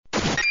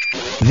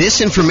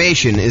This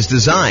information is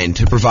designed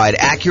to provide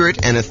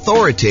accurate and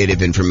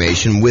authoritative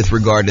information with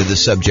regard to the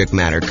subject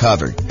matter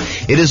covered.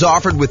 It is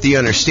offered with the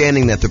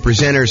understanding that the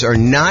presenters are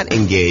not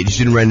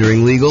engaged in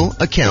rendering legal,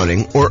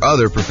 accounting, or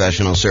other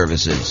professional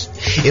services.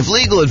 If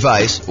legal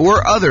advice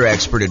or other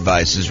expert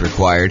advice is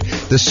required,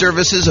 the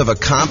services of a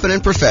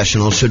competent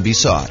professional should be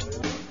sought.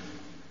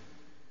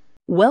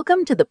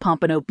 Welcome to the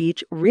Pompano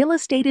Beach Real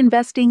Estate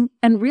Investing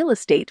and Real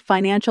Estate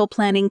Financial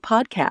Planning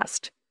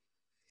Podcast.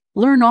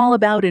 Learn all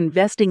about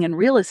investing in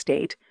real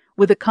estate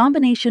with a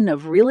combination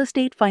of real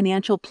estate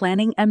financial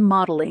planning and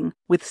modeling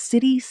with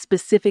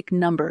city-specific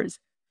numbers,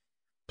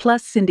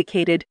 plus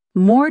syndicated,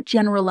 more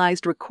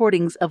generalized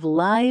recordings of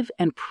live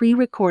and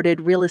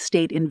pre-recorded real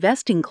estate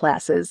investing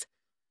classes.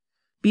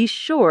 Be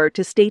sure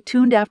to stay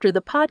tuned after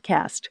the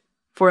podcast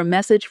for a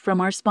message from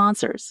our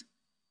sponsors.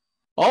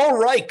 All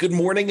right, good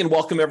morning and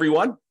welcome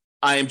everyone.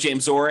 I am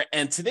James Orr,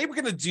 and today we're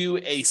going to do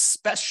a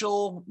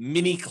special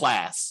mini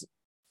class.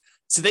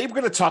 Today, we're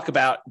going to talk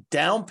about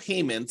down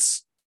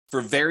payments for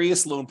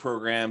various loan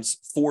programs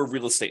for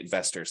real estate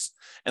investors.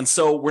 And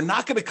so we're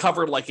not going to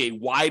cover like a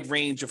wide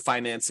range of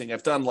financing.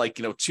 I've done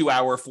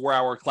 2-hour,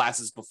 4-hour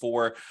classes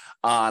before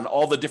on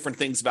all the different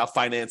things about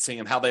financing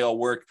and how they all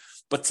work.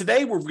 But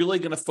today, we're really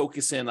going to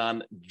focus in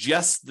on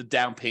just the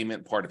down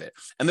payment part of it.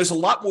 And there's a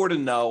lot more to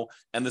know,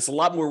 and there's a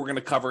lot more we're going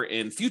to cover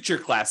in future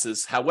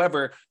classes.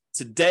 However,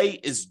 today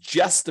is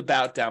just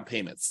about down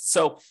payments.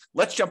 So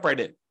let's jump right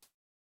in.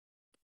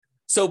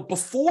 So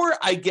before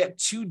I get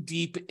too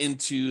deep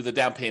into the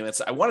down payments,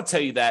 I want to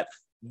tell you that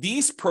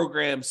these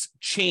programs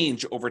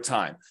change over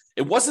time.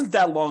 It wasn't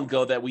that long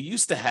ago that we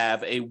used to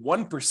have a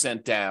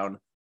 1% down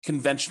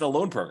conventional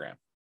loan program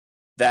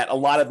that a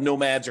lot of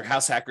nomads or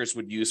house hackers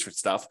would use for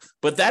stuff,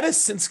 but that has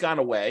since gone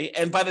away.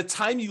 And by the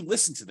time you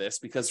listen to this,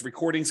 because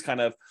recordings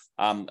kind of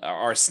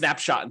are a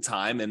snapshot in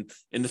time, and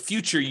in the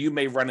future, you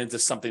may run into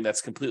something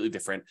that's completely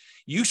different,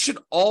 you should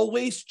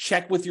always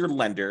check with your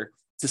lender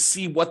to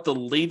see what the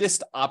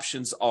latest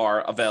options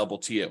are available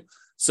to you.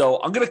 So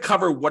I'm going to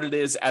cover what it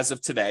is as of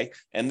today.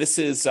 And this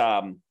is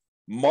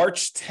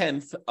March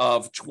 10th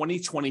of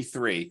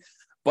 2023.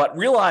 But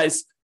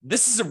realize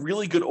this is a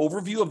really good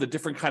overview of the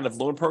different kind of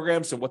loan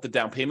programs and what the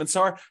down payments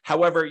are.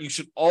 However, you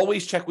should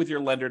always check with your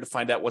lender to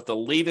find out what the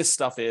latest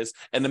stuff is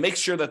and to make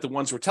sure that the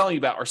ones we're telling you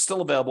about are still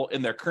available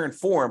in their current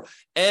form,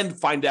 and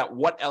find out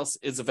what else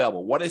is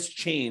available, what has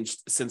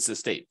changed since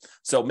this date.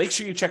 So make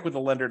sure you check with the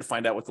lender to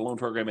find out what the loan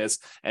program is,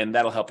 and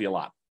that'll help you a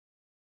lot.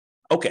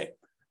 Okay.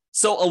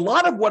 So a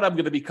lot of what I'm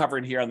going to be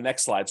covering here on the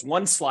next slides,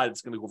 one slide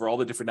is going to go over all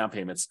the different down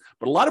payments,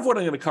 but a lot of what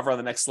I'm going to cover on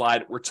the next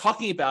slide, we're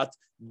talking about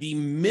the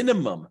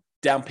minimum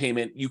down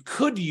payment you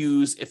could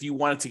use if you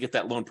wanted to get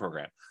that loan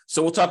program.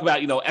 So we'll talk about,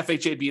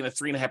 FHA being a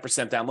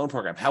 3.5% down loan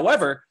program.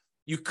 However,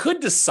 you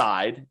could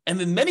decide, and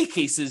in many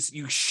cases,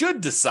 you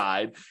should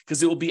decide,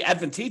 because it will be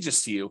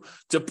advantageous to you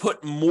to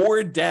put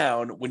more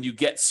down when you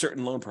get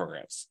certain loan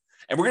programs.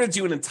 And we're going to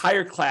do an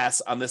entire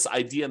class on this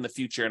idea in the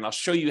future, and I'll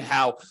show you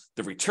how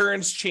the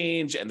returns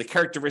change and the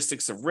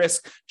characteristics of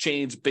risk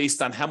change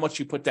based on how much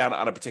you put down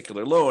on a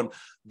particular loan.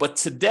 But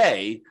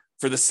today,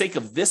 for the sake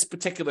of this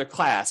particular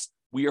class,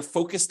 we are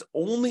focused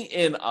only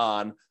in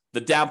on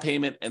the down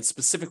payment, and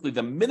specifically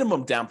the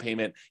minimum down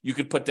payment you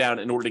could put down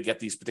in order to get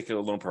these particular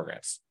loan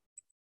programs.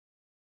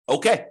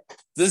 Okay,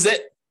 this is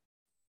it.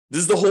 This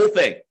is the whole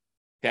thing,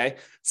 okay?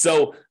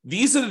 So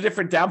these are the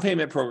different down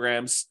payment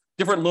programs,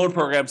 different loan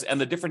programs,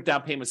 and the different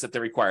down payments that they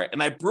require.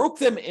 And I broke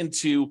them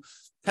into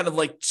kind of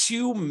like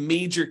two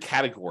major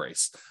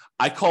categories.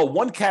 I call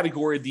one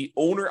category the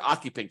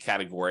owner-occupant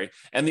category,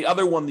 and the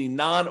other one the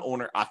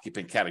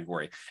non-owner-occupant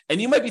category.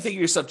 And you might be thinking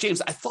to yourself,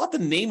 James, I thought the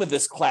name of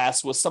this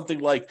class was something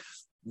like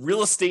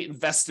real estate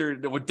investor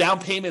with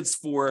down payments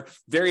for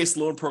various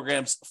loan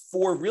programs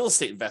for real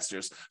estate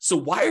investors. So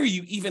why are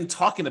you even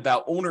talking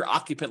about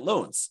owner-occupant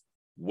loans?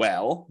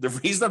 Well, the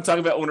reason I'm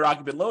talking about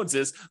owner-occupant loans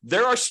is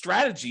there are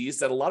strategies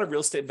that a lot of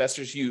real estate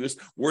investors use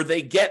where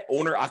they get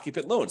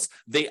owner-occupant loans.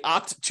 They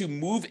opt to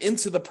move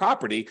into the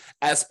property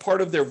as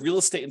part of their real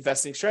estate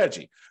investing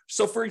strategy.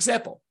 So, for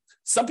example,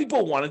 some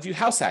people want to do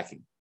house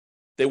hacking.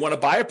 They want to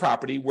buy a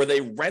property where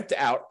they rent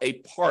out a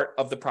part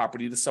of the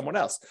property to someone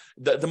else.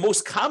 The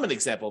most common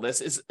example of this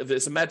is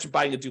imagine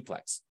buying a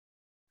duplex.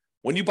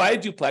 When you buy a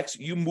duplex,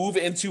 you move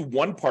into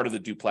one part of the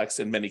duplex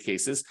in many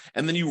cases,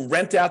 and then you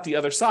rent out the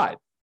other side.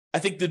 I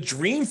think the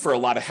dream for a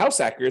lot of house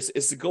hackers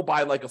is to go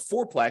buy like a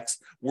fourplex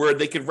where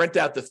they could rent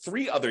out the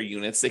 3 other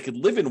units, they could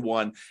live in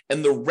one,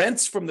 and the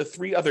rents from the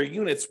 3 other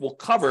units will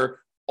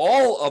cover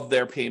all of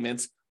their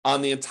payments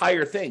on the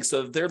entire thing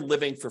so that they're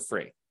living for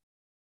free.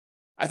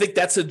 I think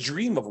that's a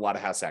dream of a lot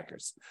of house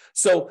hackers.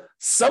 So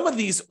some of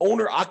these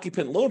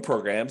owner-occupant loan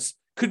programs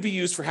could be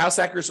used for house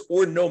hackers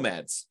or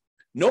nomads.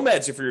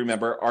 Nomads, if you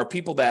remember, are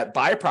people that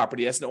buy a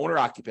property as an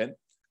owner-occupant.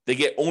 They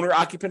get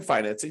owner-occupant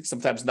financing,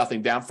 sometimes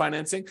nothing down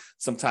financing,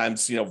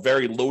 sometimes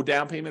very low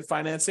down payment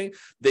financing.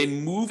 They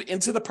move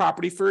into the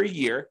property for a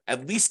year,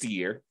 at least a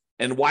year,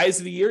 And why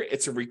is it a year?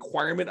 It's a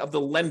requirement of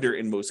the lender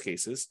in most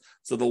cases.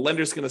 So the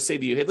lender's going to say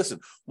to you, hey, listen,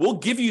 we'll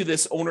give you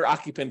this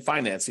owner-occupant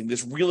financing,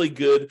 this really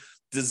good,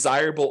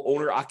 desirable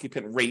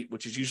owner-occupant rate,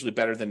 which is usually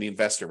better than the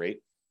investor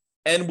rate.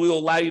 And we'll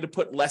allow you to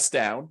put less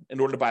down in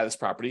order to buy this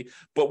property.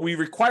 But we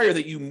require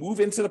that you move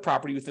into the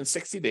property within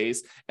 60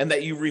 days and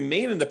that you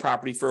remain in the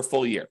property for a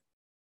full year.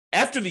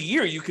 After the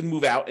year, you can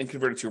move out and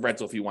convert it to a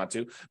rental if you want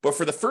to. But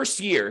for the first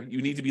year,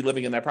 you need to be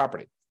living in that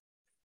property.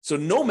 So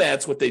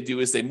nomads, what they do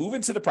is they move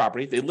into the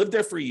property, they live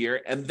there for a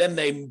year, and then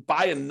they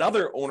buy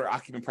another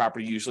owner-occupant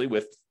property, usually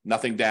with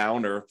nothing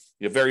down or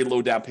very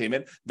low down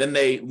payment. Then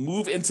they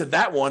move into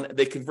that one,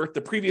 they convert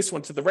the previous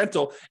one to the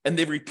rental, and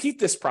they repeat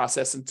this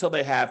process until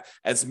they have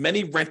as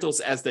many rentals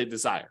as they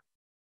desire.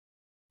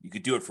 You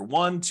could do it for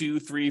 1,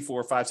 2, 3,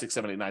 4, 5, 6,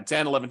 7, 8, 9,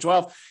 10, 11,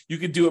 12. You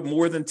could do it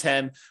more than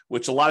 10,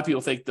 which a lot of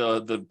people think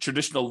the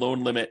traditional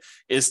loan limit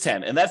is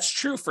 10. And that's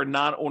true for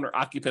non-owner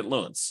occupant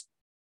loans.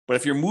 But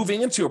if you're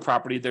moving into a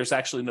property, there's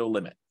actually no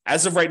limit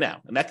as of right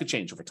now. And that could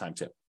change over time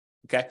too.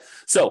 Okay.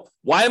 So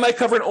why am I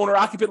covering owner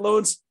occupant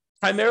loans?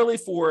 Primarily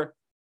for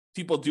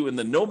people doing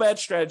the nomad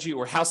strategy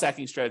or house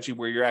hacking strategy,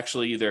 where you're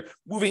actually either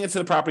moving into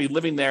the property,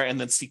 living there, and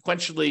then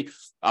sequentially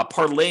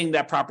parlaying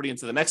that property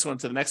into the next one,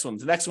 to the next one,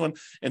 to the next one,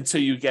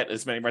 until you get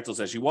as many rentals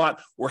as you want.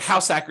 Or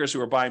house hackers who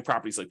are buying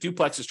properties like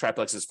duplexes,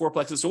 triplexes,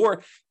 fourplexes,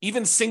 or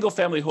even single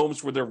family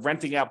homes where they're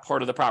renting out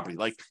part of the property,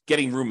 like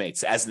getting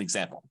roommates as an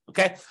example.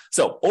 Okay.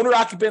 So owner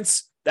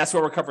occupants, that's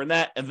where we're covering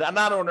that. And the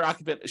non-owner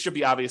occupant, it should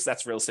be obvious.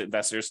 That's real estate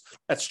investors.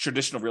 That's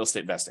traditional real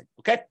estate investing.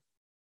 Okay.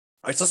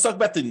 All right, so let's talk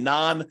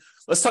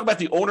about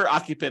the owner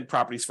occupant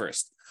properties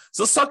first.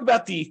 So let's talk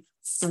about the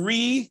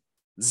 3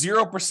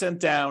 0%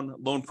 down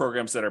loan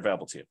programs that are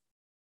available to you.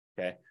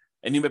 Okay.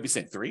 And you might be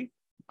saying 3?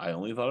 I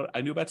only thought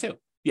I knew about 2.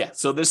 Yeah.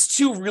 So there's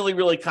 2 really,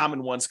 really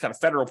common ones, kind of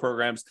federal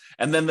programs.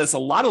 And then there's a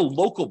lot of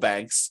local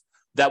banks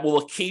that will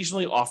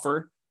occasionally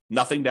offer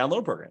nothing down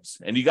loan programs.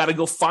 And you got to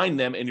go find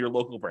them in your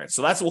local branch.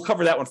 So we'll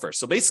cover that one first.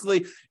 So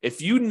basically, if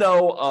you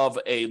know of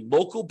a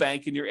local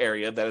bank in your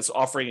area that is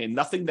offering a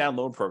nothing down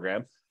loan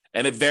program,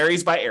 and it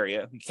varies by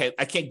area.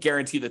 I can't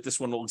guarantee that this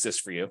one will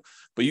exist for you,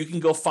 but you can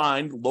go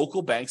find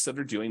local banks that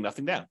are doing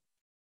nothing down.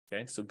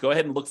 Okay, so go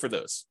ahead and look for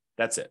those.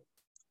 That's it.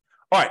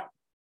 All right.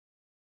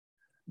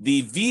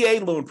 The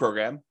VA loan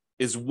program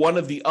is one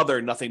of the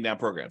other nothing down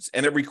programs,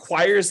 and it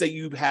requires that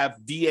you have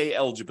VA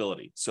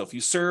eligibility. So if you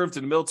served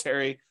in the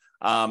military,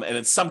 and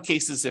in some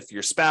cases, if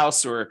your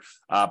spouse or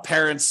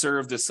parents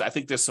served this, I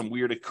think there's some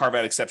weird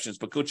carve-out exceptions,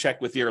 but go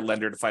check with your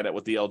lender to find out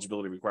what the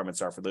eligibility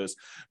requirements are for those.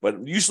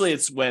 But usually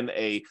it's when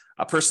a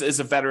person is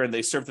a veteran,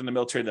 they served in the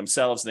military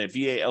themselves, and they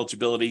have VA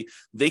eligibility,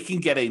 they can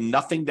get a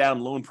nothing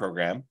down loan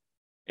program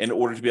in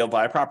order to be able to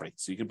buy a property.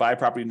 So you can buy a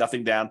property,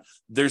 nothing down.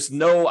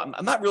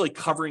 I'm not really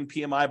covering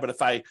PMI, but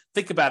if I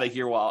think about it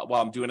here while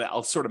I'm doing it,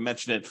 I'll sort of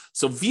mention it.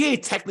 So VA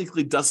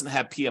technically doesn't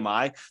have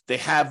PMI. They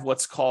have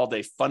what's called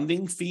a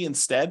funding fee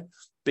instead.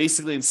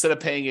 Basically, instead of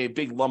paying a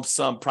big lump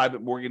sum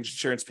private mortgage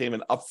insurance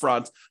payment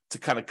upfront to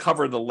kind of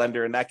cover the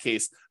lender, in that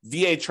case,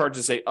 VA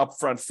charges a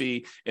upfront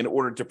fee in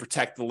order to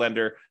protect the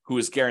lender who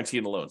is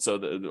guaranteeing the loan. So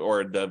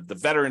the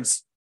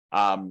Veterans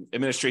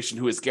Administration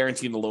who is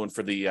guaranteeing the loan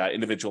for the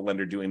individual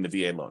lender doing the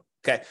VA loan.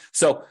 Okay,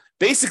 so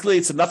basically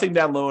it's a nothing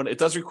down loan. It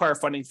does require a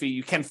funding fee.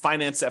 You can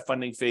finance that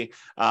funding fee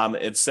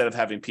instead of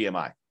having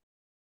PMI.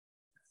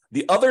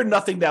 The other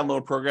nothing down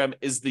loan program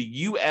is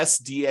the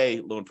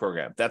USDA loan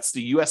program. That's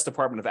the U.S.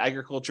 Department of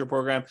Agriculture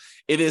program.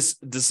 It is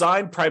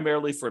designed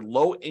primarily for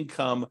low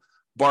income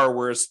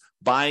borrowers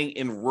buying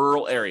in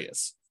rural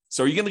areas.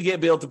 So are you going to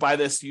be able to buy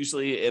this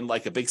usually in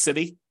like a big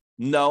city?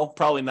 No,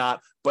 probably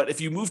not. But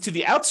if you move to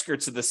the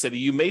outskirts of the city,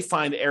 you may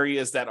find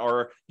areas that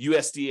are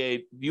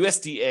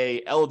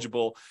USDA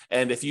eligible.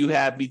 And if you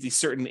meet these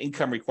certain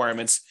income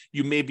requirements,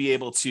 you may be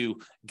able to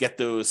get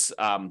those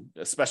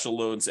special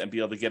loans and be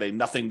able to get a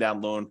nothing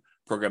down loan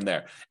program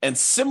there. And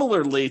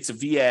similarly to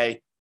VA,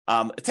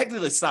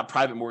 technically it's not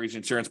private mortgage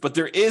insurance, but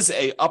there is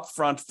a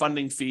upfront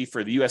funding fee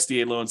for the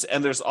USDA loans.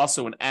 And there's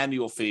also an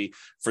annual fee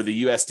for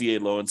the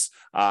USDA loans.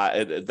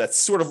 That's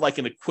sort of like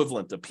an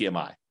equivalent of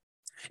PMI.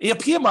 Yeah,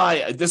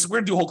 PMI, we're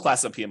going to do a whole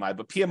class on PMI,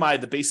 but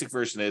PMI, the basic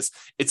version is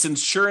it's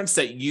insurance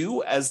that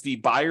you as the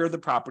buyer of the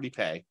property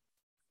pay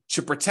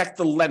to protect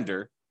the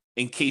lender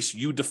in case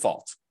you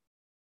default.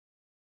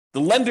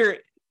 The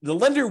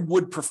lender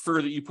would prefer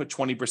that you put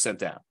 20%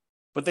 down,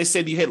 but they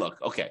say to you, hey, look,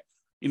 okay,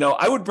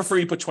 I would prefer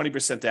you put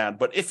 20% down,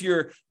 but if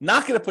you're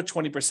not going to put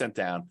 20%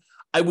 down,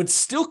 I would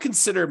still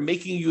consider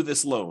making you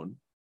this loan,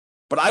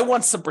 but I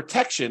want some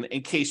protection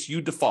in case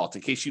you default,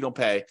 in case you don't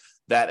pay,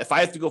 that if I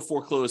have to go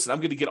foreclose, and I'm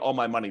going to get all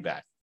my money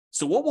back.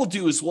 So what we'll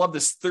do is we'll have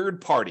this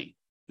third party,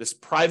 this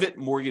private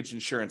mortgage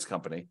insurance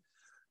company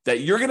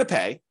that you're going to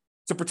pay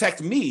to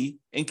protect me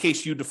in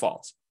case you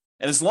default.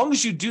 And as long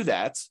as you do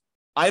that,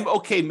 I'm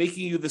okay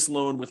making you this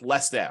loan with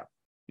less down.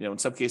 In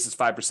some cases,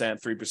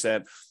 5%,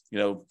 3%,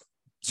 0%,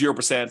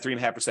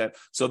 3.5%.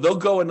 So they'll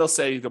go and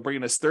they'll bring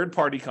in this third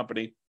party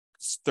company,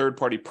 third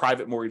party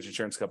private mortgage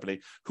insurance company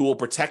who will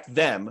protect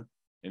them,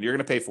 and you're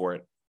going to pay for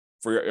it,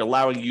 for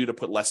allowing you to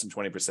put less than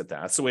 20%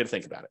 down. That's the way to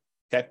think about it.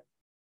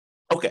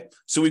 Okay,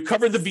 so we've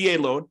covered the VA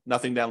loan,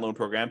 nothing down loan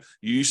program.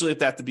 You usually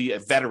have to be a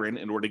veteran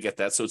in order to get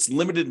that, so it's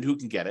limited in who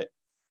can get it.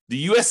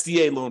 The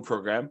USDA loan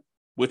program,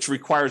 which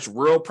requires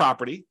rural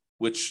property,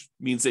 which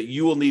means that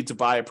you will need to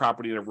buy a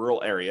property in a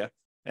rural area.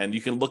 And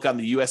you can look on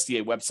the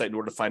USDA website in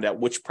order to find out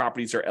which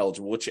properties are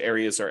eligible, which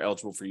areas are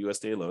eligible for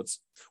USDA loans,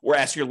 or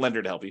ask your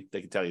lender to help you.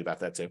 They can tell you about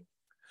that too.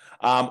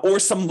 Or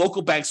some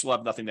local banks will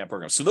have nothing down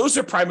programs. So those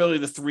are primarily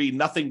the three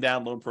nothing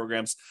down loan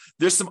programs.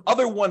 There's some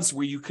other ones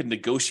where you can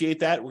negotiate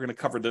that. We're going to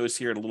cover those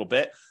here in a little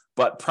bit,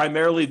 but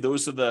primarily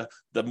those are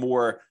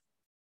the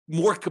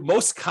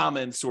most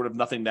common sort of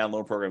nothing down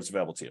loan programs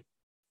available to you.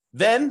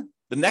 Then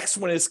the next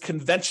one is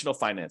conventional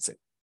financing.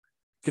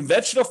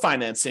 Conventional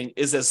financing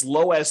is as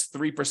low as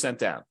 3%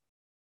 down.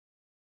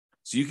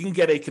 So you can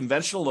get a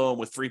conventional loan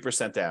with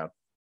 3% down.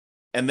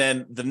 And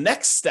then the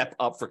next step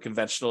up for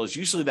conventional is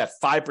usually that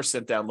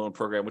 5% down loan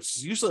program, which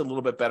is usually a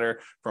little bit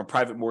better from a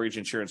private mortgage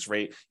insurance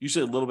rate,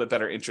 usually a little bit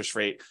better interest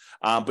rate.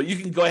 But you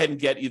can go ahead and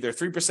get either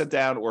 3%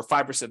 down or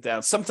 5%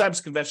 down.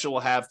 Sometimes conventional will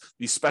have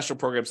these special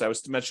programs. I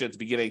was mentioning at the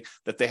beginning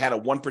that they had a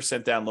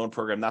 1% down loan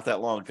program not that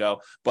long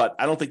ago, but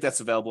I don't think that's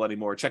available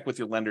anymore. Check with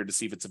your lender to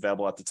see if it's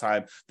available at the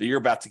time that you're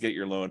about to get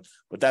your loan.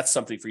 But that's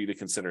something for you to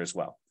consider as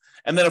well.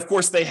 And then, of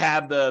course, they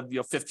have the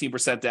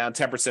 15% down,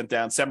 10%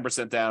 down,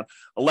 7% down,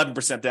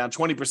 11% down,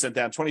 20%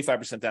 down,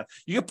 25% down.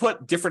 You can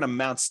put different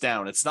amounts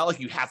down. It's not like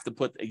you have to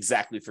put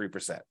exactly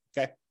 3%.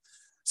 Okay.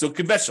 So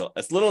conventional,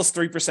 as little as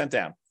 3%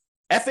 down.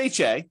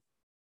 FHA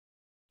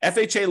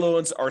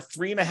loans are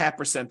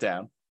 3.5%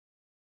 down.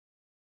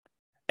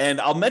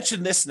 And I'll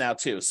mention this now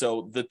too.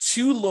 So the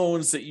two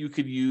loans that you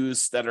could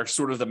use that are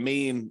sort of the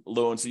main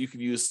loans that you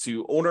could use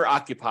to owner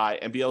occupy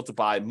and be able to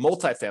buy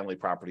multifamily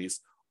properties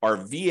are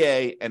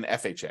VA and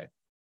FHA.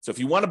 So if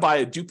you want to buy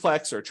a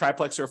duplex or a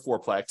triplex or a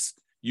fourplex,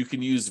 you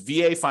can use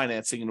VA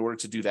financing in order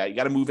to do that. You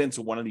got to move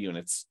into one of the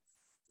units,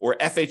 or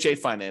FHA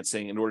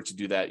financing in order to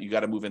do that. You got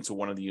to move into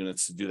one of the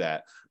units to do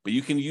that. But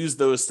you can use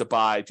those to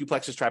buy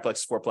duplexes,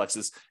 triplexes,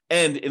 fourplexes,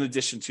 and in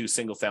addition to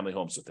single family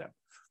homes with them.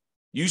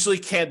 Usually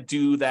can't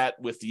do that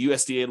with the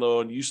USDA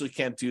loan. Usually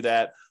can't do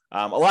that.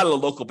 A lot of the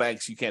local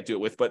banks you can't do it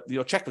with, but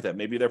check with them.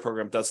 Maybe their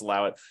program does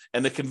allow it.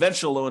 And the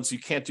conventional loans, you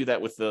can't do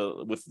that with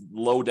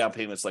low down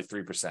payments like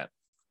 3%.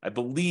 I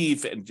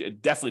believe, and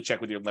definitely check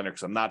with your lender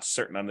because I'm not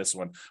certain on this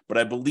one, but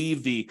I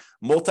believe the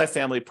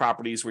multifamily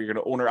properties where you're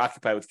going to own or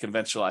occupy with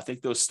conventional, I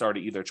think those start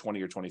at either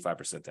 20 or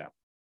 25% down.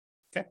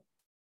 Okay.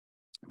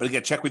 But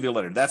again, check with your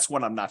lender. That's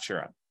one I'm not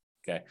sure on.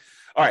 Okay.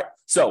 All right.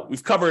 So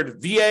we've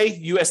covered VA,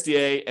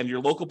 USDA, and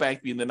your local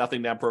bank being the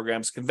nothing down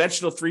programs.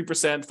 Conventional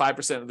 3%,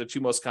 5% are the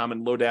two most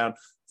common low down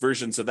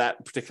versions of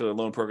that particular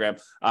loan program.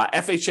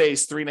 FHA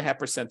is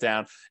 3.5%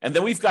 down. And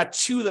then we've got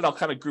two that I'll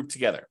kind of group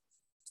together: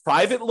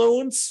 private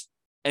loans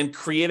and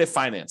creative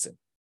financing.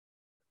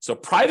 So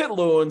private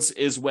loans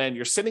is when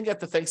you're sitting at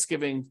the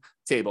Thanksgiving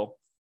table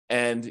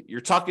and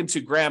you're talking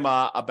to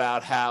grandma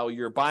about how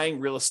you're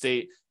buying real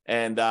estate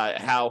and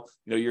how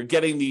you're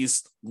getting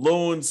these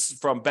loans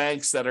from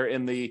banks that are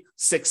in the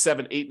 6,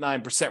 7, 8,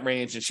 9%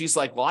 range. And she's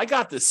like, well, I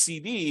got this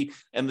CD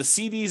and the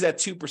CD's at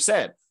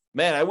 2%.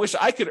 Man, I wish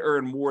I could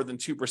earn more than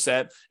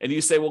 2%. And you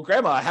say, well,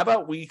 grandma, how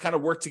about we kind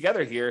of work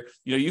together here?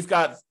 You've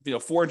got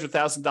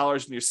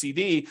 $400,000 in your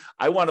CD.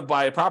 I want to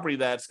buy a property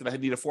that's going to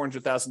need a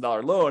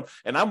 $400,000 loan,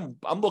 and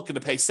I'm looking to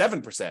pay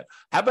 7%.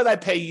 How about I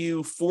pay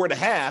you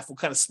 4.5%? We'll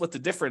kind of split the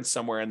difference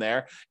somewhere in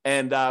there,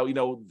 and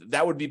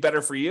that would be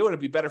better for you, and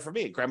it'd be better for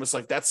me. Grandma's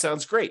like, that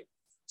sounds great.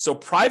 So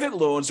private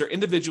loans are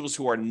individuals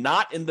who are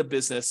not in the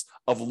business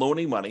of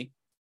loaning money,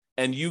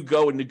 and you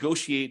go and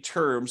negotiate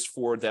terms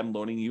for them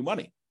loaning you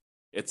money.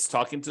 It's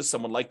talking to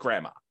someone like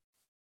grandma.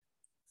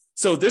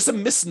 So there's a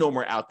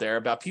misnomer out there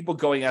about people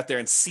going out there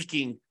and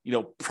seeking,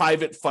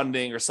 private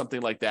funding or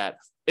something like that.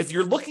 If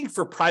you're looking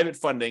for private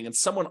funding and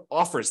someone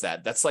offers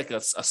that, that's like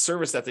a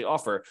service that they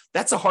offer,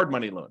 that's a hard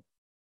money loan,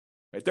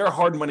 right? They're a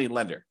hard money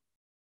lender.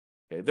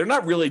 Okay? They're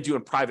not really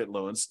doing private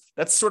loans.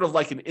 That's sort of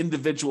like an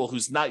individual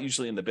who's not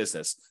usually in the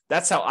business.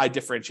 That's how I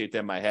differentiate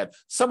them in my head.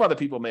 Some other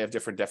people may have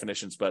different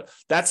definitions, but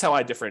that's how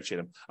I differentiate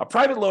them. A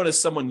private loan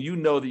is someone that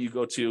you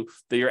go to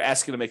that you're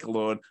asking to make a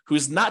loan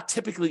who's not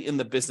typically in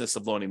the business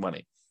of loaning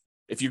money.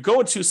 If you're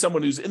going to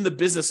someone who's in the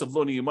business of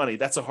loaning you money,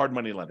 that's a hard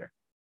money lender,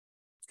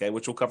 okay,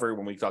 which we'll cover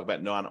when we talk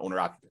about non-owner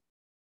occupant.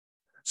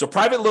 So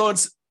private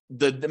loans,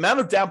 the amount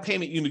of down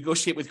payment you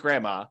negotiate with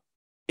grandma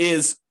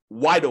is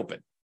wide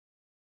open.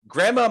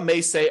 Grandma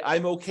may say,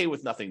 I'm okay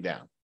with nothing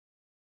down.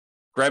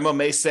 Grandma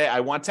may say,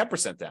 I want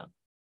 10% down.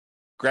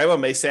 Grandma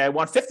may say, I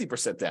want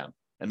 50% down.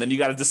 And then you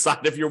got to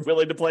decide if you're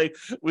willing to play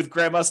with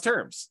grandma's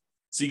terms.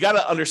 So you got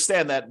to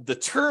understand that the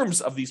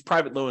terms of these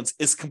private loans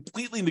is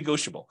completely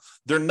negotiable.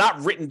 They're not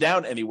written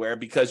down anywhere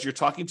because you're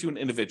talking to an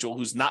individual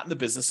who's not in the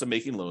business of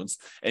making loans,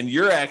 and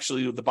you're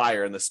actually the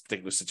buyer in this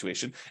particular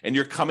situation, and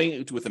you're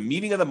coming with a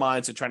meeting of the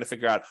minds and trying to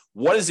figure out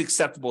what is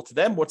acceptable to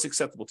them, what's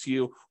acceptable to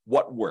you,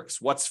 what works,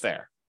 what's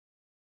fair.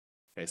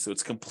 Okay, so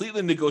it's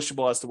completely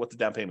negotiable as to what the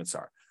down payments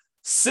are.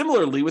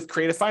 Similarly with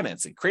creative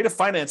financing. Creative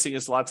financing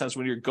is a lot of times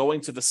when you're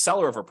going to the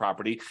seller of a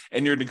property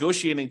and you're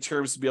negotiating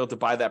terms to be able to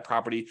buy that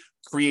property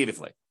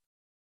creatively.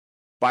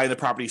 Buying the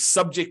property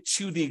subject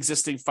to the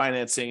existing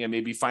financing and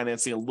maybe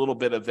financing a little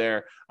bit of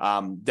their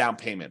down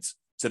payments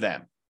to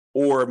them.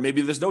 Or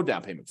maybe there's no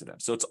down payment to them.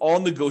 So it's all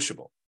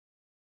negotiable.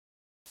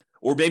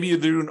 Or maybe you're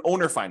doing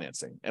owner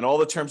financing and all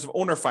the terms of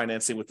owner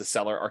financing with the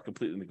seller are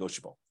completely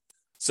negotiable.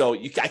 So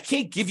I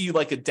can't give you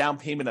like a down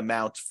payment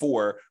amount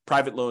for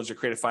private loans or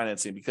creative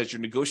financing because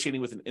you're negotiating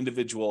with an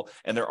individual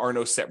and there are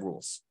no set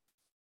rules.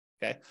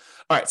 Okay.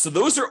 All right. So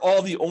those are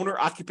all the owner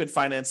occupant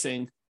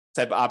financing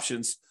type of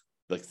options.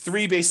 Like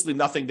 3, basically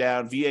nothing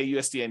down, VA,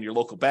 USDA, and your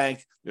local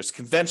bank. There's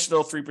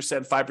conventional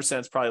 3%, 5%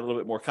 is probably a little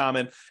bit more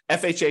common.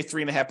 FHA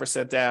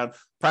 3.5% down,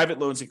 private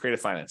loans and creative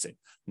financing.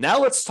 Now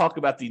let's talk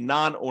about the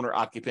non-owner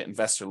occupant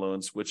investor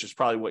loans, which is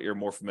probably what you're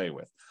more familiar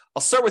with.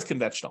 I'll start with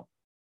conventional.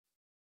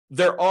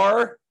 There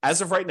are,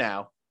 as of right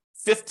now,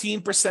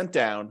 15%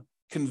 down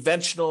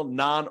conventional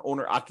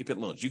non-owner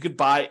occupant loans. You could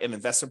buy an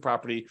investment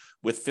property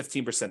with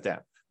 15% down.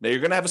 Now you're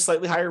going to have a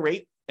slightly higher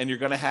rate and you're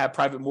going to have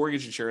private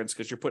mortgage insurance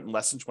because you're putting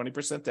less than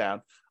 20%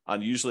 down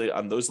on usually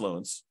on those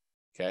loans.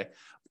 Okay.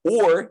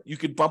 Or you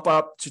could bump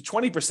up to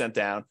 20%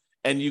 down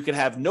and you could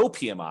have no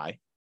PMI.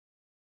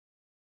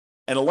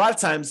 And a lot of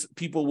times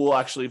people will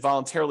actually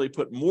voluntarily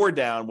put more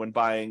down when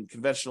buying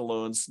conventional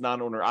loans,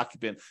 non-owner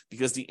occupant,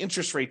 because the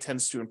interest rate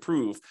tends to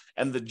improve.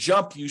 And the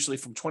jump usually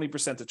from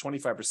 20% to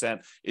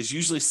 25% is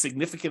usually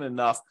significant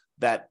enough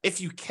that if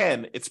you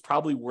can, it's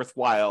probably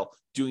worthwhile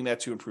doing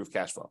that to improve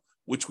cash flow,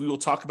 which we will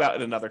talk about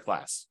in another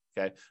class.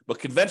 Okay. But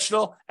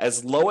conventional,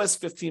 as low as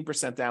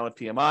 15% down with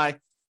PMI,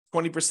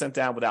 20%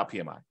 down without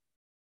PMI.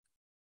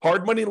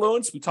 Hard money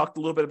loans, we talked a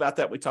little bit about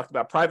that. We talked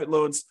about private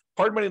loans.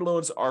 Hard money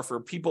loans are for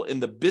people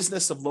in the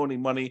business of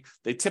loaning money.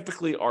 They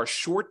typically are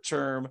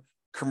short-term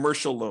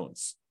commercial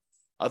loans.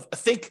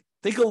 Think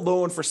a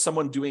loan for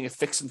someone doing a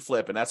fix and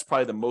flip, and that's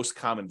probably the most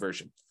common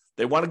version.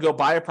 They want to go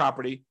buy a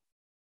property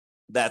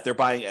that they're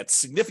buying at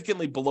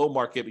significantly below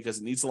market because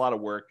it needs a lot of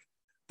work.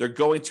 They're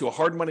going to a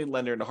hard money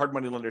lender, and the hard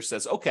money lender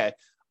says, okay,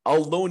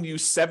 I'll loan you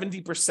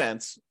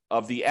 70%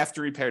 of the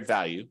after repaired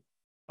value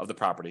of the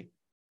property.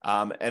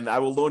 And I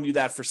will loan you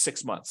that for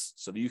 6 months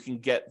so that you can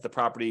get the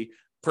property,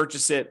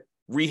 purchase it,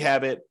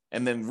 rehab it,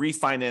 and then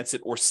refinance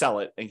it or sell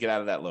it and get out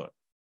of that loan.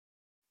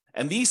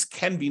 And these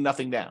can be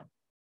nothing down.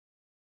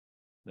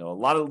 You know, a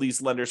lot of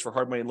these lenders for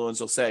hard money loans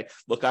will say,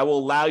 look, I will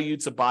allow you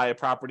to buy a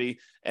property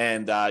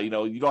and, you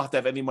don't have to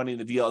have any money in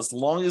the deal as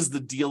long as the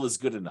deal is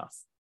good enough.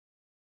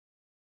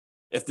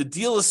 If the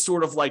deal is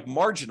sort of like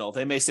marginal,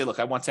 they may say, look,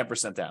 I want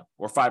 10% down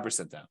or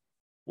 5% down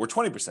or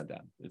 20%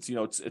 down.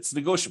 It's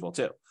negotiable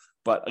too.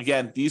 But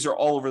again, these are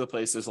all over the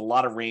place. There's a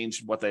lot of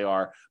range in what they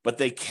are, but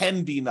they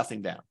can be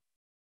nothing down.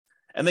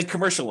 And then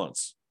commercial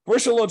loans.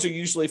 Commercial loans are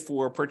usually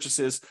for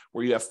purchases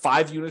where you have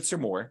 5 units or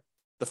more.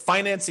 The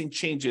financing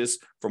changes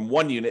from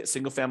 1 unit,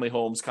 single family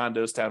homes,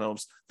 condos,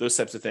 townhomes, those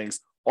types of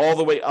things, all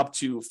the way up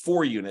to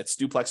 4 units,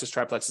 duplexes,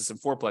 triplexes,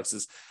 and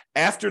fourplexes.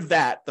 After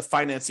that, the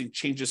financing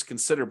changes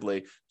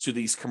considerably to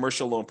these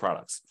commercial loan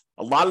products.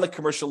 A lot of the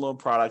commercial loan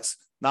products,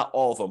 not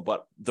all of them,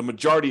 but the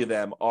majority of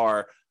them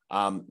are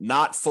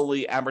not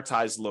fully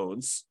amortized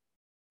loans,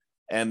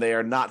 and they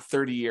are not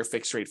 30-year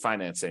fixed rate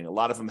financing. A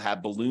lot of them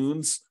have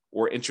balloons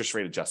or interest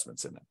rate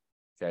adjustments in them.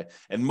 Okay.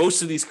 And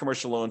most of these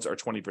commercial loans are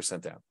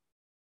 20% down.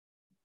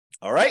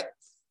 All right.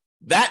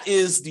 That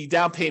is the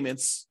down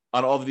payments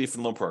on all the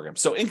different loan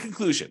programs. So in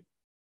conclusion,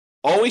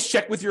 always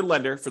check with your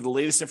lender for the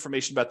latest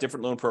information about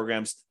different loan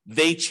programs.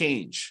 They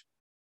change.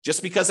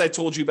 Just because I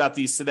told you about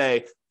these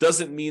today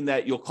doesn't mean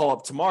that you'll call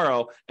up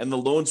tomorrow and the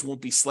loans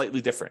won't be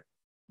slightly different.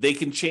 They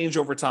can change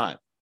over time.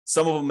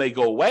 Some of them may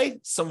go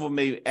away. Some of them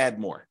may add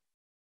more.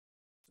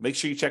 Make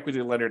sure you check with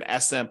your lender and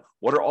ask them,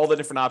 what are all the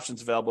different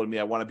options available to me?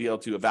 I want to be able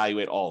to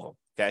evaluate all of them.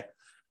 Okay.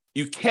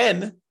 You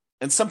can,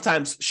 and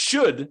sometimes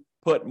should,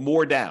 put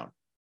more down.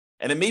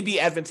 And it may be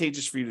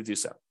advantageous for you to do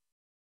so.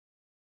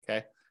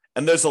 Okay.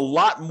 And there's a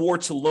lot more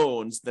to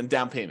loans than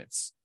down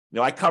payments.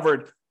 I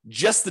covered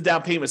just the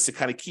down payments to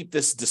kind of keep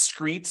this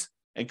discreet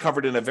and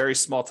covered in a very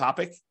small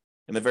topic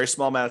in a very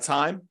small amount of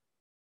time.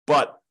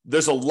 But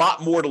there's a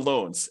lot more to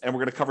loans, and we're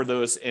going to cover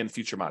those in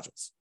future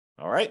modules.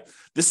 All right.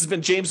 This has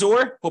been James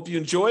Orr. Hope you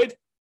enjoyed.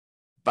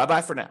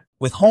 Bye-bye for now.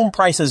 With home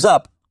prices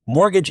up,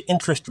 mortgage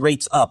interest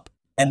rates up,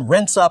 and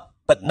rents up,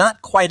 but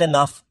not quite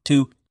enough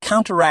to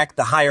counteract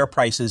the higher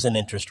prices and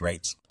interest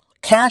rates,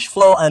 cash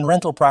flow on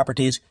rental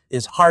properties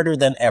is harder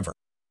than ever.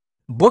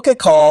 Book a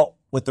call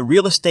with the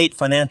Real Estate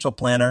Financial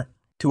Planner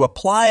to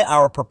apply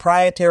our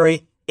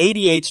proprietary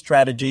 88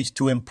 strategies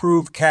to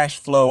improve cash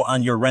flow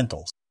on your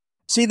rentals.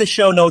 See the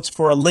show notes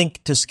for a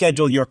link to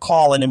schedule your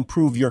call and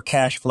improve your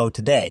cash flow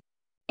today.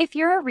 If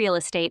you're a real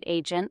estate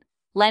agent,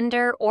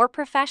 lender, or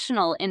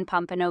professional in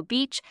Pompano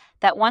Beach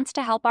that wants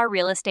to help our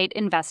real estate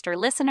investor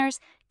listeners,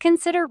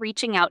 consider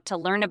reaching out to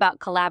learn about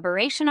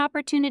collaboration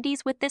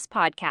opportunities with this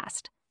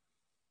podcast.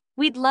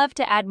 We'd love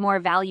to add more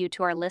value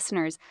to our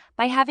listeners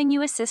by having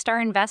you assist our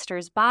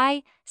investors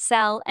buy,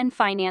 sell, and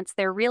finance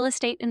their real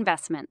estate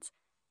investments.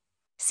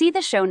 See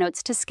the show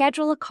notes to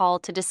schedule a call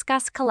to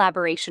discuss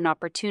collaboration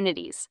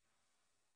opportunities.